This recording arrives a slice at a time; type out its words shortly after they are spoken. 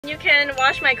You can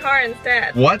wash my car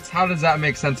instead. What? How does that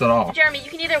make sense at all? Jeremy, you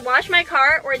can either wash my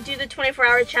car or do the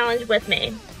 24-hour challenge with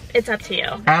me. It's up to you.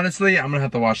 Honestly, I'm gonna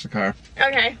have to wash the car.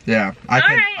 Okay. Yeah,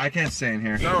 I can't stay in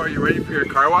here. So, are you ready for your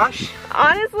car wash?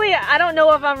 Honestly, I don't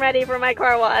know if I'm ready for my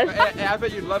car wash. I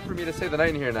bet you'd love for me to stay the night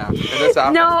in here now. In this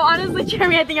outfit. No, honestly,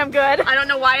 Jeremy, I think I'm good. I don't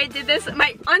know why I did this. On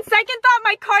second thought,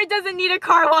 my car doesn't need a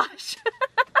car wash.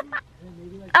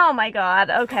 Oh my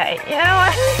god, okay. You know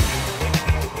what?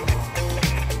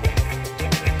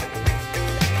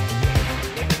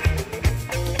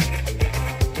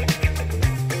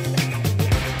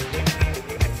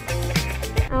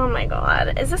 Oh my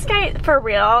god, is this guy for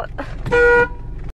real?